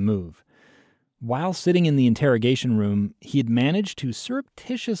anticipated the move. While sitting in the interrogation room, he had managed to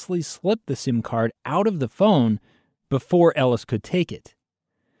surreptitiously slip the SIM card out of the phone before Ellis could take it.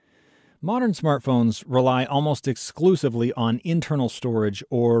 Modern smartphones rely almost exclusively on internal storage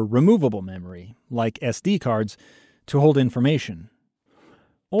or removable memory, like SD cards, to hold information.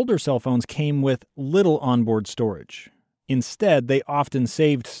 Older cell phones came with little onboard storage. Instead, they often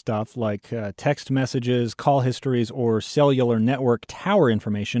saved stuff like text messages, call histories, or cellular network tower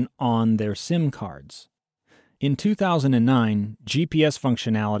information on their SIM cards. In 2009, GPS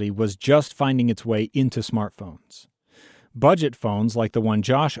functionality was just finding its way into smartphones. Budget phones, like the one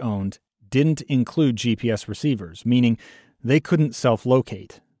Josh owned, didn't include GPS receivers, meaning they couldn't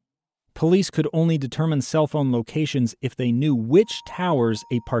self-locate. Police could only determine cell phone locations if they knew which towers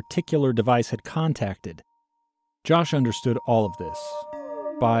a particular device had contacted. Josh understood all of this.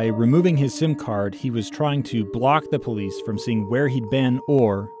 By removing his SIM card, he was trying to block the police from seeing where he'd been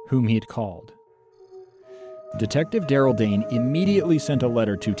or whom he'd called. Detective Daryl Dane immediately sent a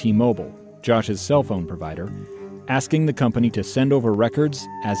letter to T-Mobile, Josh's cell phone provider, asking the company to send over records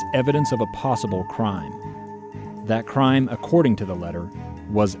as evidence of a possible crime. That crime, according to the letter,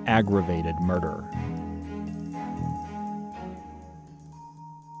 was aggravated murder.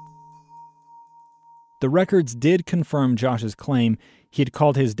 The records did confirm Josh's claim he had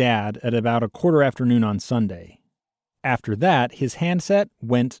called his dad at about 1:15 on Sunday. After that, his handset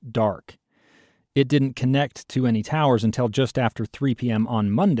went dark. It didn't connect to any towers until just after 3 p.m. on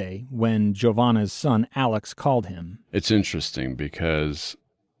Monday when Giovanna's son Alex called him. It's interesting because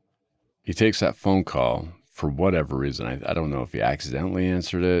he takes that phone call for whatever reason. I don't know if he accidentally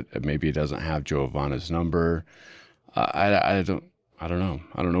answered it. Maybe he doesn't have Giovanna's number. I don't know.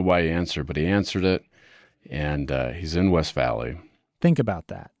 I don't know why he answered, but he answered it, and he's in West Valley. Think about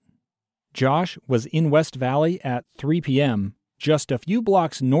that. Josh was in West Valley at 3 p.m., just a few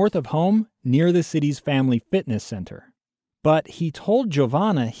blocks north of home, near the city's family fitness center. But he told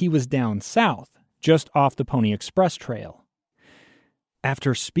Giovanna he was down south, just off the Pony Express trail.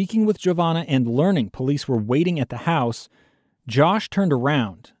 After speaking with Giovanna and learning police were waiting at the house, Josh turned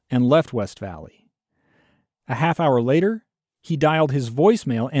around and left West Valley. A half hour later, he dialed his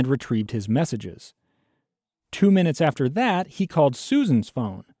voicemail and retrieved his messages. 2 minutes after that, he called Susan's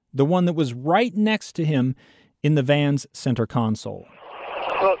phone, the one that was right next to him in the van's center console.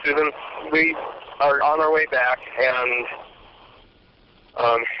 Hello, Susan. We are on our way back, and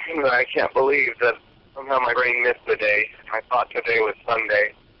I can't believe that somehow my brain missed the day. I thought today was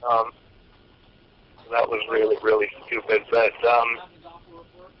Sunday. That was really, really stupid. But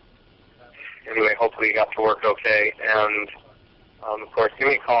anyway, hopefully you got to work okay. And of course, give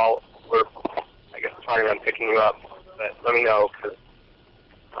me a call. We're, I guess, planning on picking you up. But let me know because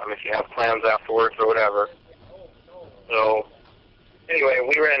if you have plans afterwards or whatever. So anyway,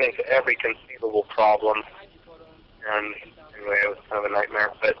 we ran into every conceivable problem. And anyway, it was kind of a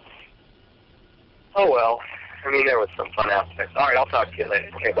nightmare. But oh well. I mean, there was some fun aspects. All right, I'll talk to you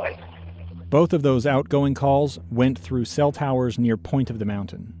later. Okay, bye. Both of those outgoing calls went through cell towers near Point of the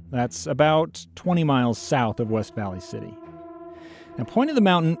Mountain. That's about 20 miles south of West Valley City. Now, Point of the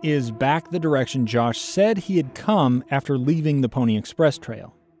Mountain is back the direction Josh said he had come after leaving the Pony Express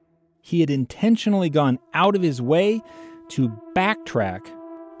trail. He had intentionally gone out of his way to backtrack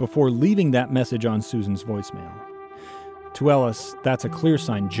before leaving that message on Susan's voicemail. To Ellis, that's a clear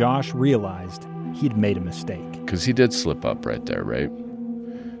sign Josh realized he'd made a mistake. Because he did slip up right there, right?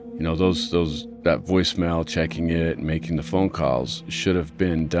 You know, that voicemail, checking it, making the phone calls should have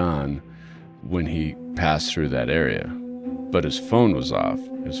been done when he passed through that area. But his phone was off.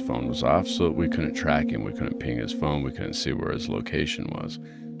 His phone was off, so we couldn't track him. We couldn't ping his phone. We couldn't see where his location was.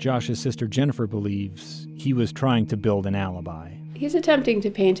 Josh's sister Jennifer believes he was trying to build an alibi. He's attempting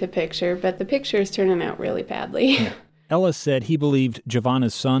to paint a picture, but the picture is turning out really badly. Yeah. Ellis said he believed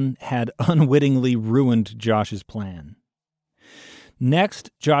Giovanna's son had unwittingly ruined Josh's plan. Next,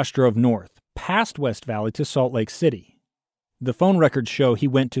 Josh drove north, past West Valley to Salt Lake City. The phone records show he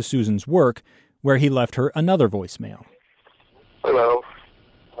went to Susan's work, where he left her another voicemail. Hello.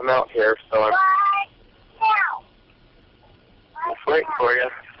 I'm out here, so I'm just waiting for you.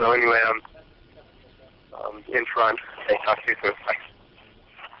 So anyway, I'm in front. Okay, talk to you soon. Bye.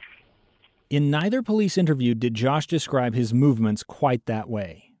 In neither police interview did Josh describe his movements quite that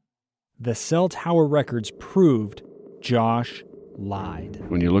way. The cell tower records proved Josh lied.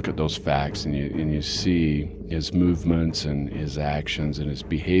 When you look at those facts and you see his movements and his actions and his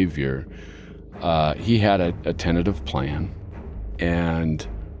behavior, he had a tentative plan, and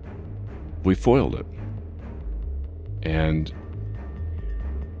we foiled it. And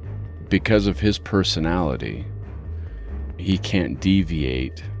because of his personality, he can't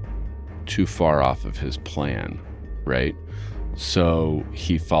deviate too far off of his plan, right? So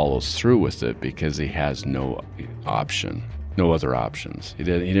he follows through with it because he has no other options. He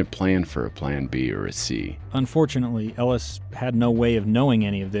didn't plan for a plan B or a C. Unfortunately, Ellis had no way of knowing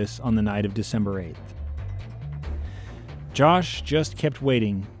any of this on the night of December 8th. Josh just kept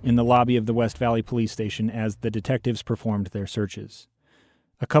waiting in the lobby of the West Valley Police Station as the detectives performed their searches.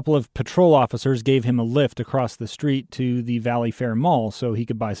 A couple of patrol officers gave him a lift across the street to the Valley Fair Mall so he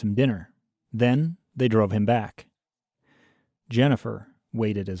could buy some dinner. Then they drove him back. Jennifer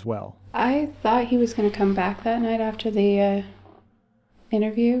waited as well. I thought he was going to come back that night after the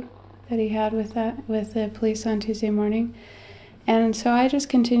interview that he had with the police on Tuesday morning. And so I just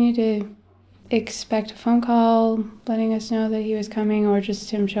continued to expect a phone call letting us know that he was coming or just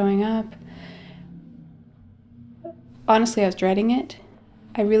him showing up. Honestly, I was dreading it.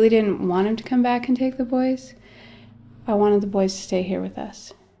 I really didn't want him to come back and take the boys. I wanted the boys to stay here with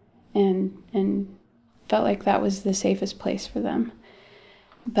us and felt like that was the safest place for them.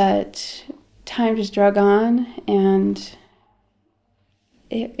 But time just drug on, and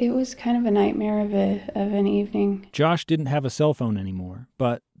it was kind of a nightmare of an evening. Josh didn't have a cell phone anymore,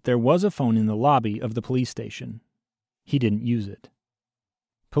 but there was a phone in the lobby of the police station. He didn't use it.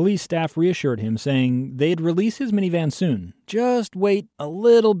 Police staff reassured him, saying they'd release his minivan soon. Just wait a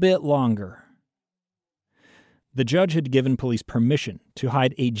little bit longer. The judge had given police permission to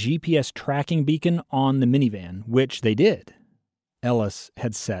hide a GPS tracking beacon on the minivan, which they did. Ellis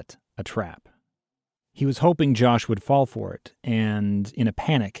had set a trap. He was hoping Josh would fall for it and, in a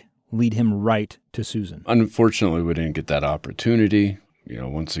panic, lead him right to Susan. Unfortunately, we didn't get that opportunity.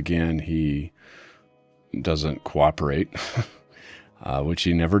 Once again, he doesn't cooperate, which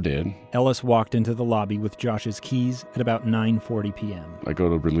he never did. Ellis walked into the lobby with Josh's keys at about 9:40 p.m. I go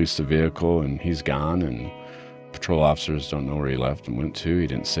to release the vehicle, and he's gone, and patrol officers don't know where he left and went to. He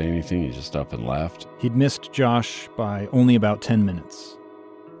didn't say anything. He just up and left. He'd missed Josh by only about 10 minutes.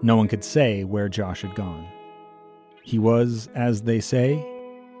 No one could say where Josh had gone. He was, as they say,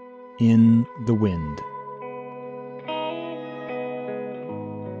 in the wind.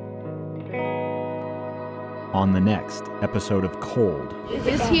 On the next episode of Cold.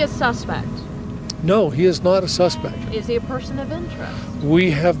 Is he a suspect? No, he is not a suspect. Is he a person of interest? We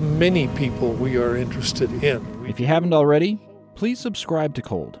have many people we are interested in. If you haven't already, please subscribe to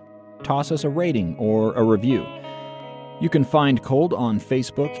Cold. Toss us a rating or a review. You can find Cold on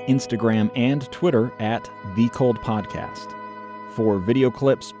Facebook, Instagram, and Twitter at The Cold Podcast. For video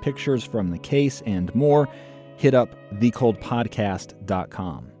clips, pictures from the case, and more, hit up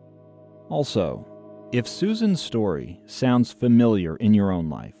thecoldpodcast.com. Also, if Susan's story sounds familiar in your own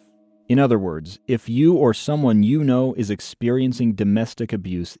life, in other words, if you or someone you know is experiencing domestic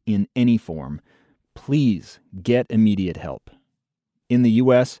abuse in any form, please get immediate help. In the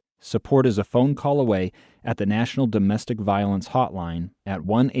U.S., support is a phone call away at the National Domestic Violence Hotline at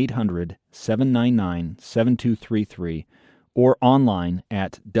 1-800-799-7233 or online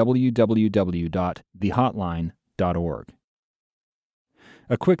at www.thehotline.org.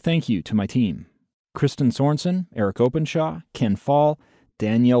 A quick thank you to my team: Kristen Sorensen, Eric Openshaw, Ken Fall,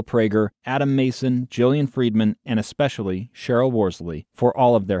 Danielle Prager, Adam Mason, Jillian Friedman, and especially Cheryl Worsley for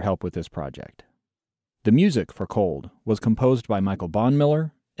all of their help with this project. The music for Cold was composed by Michael Bonmiller,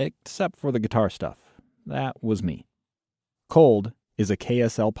 except for the guitar stuff. That was me. Cold is a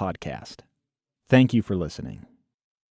KSL podcast. Thank you for listening.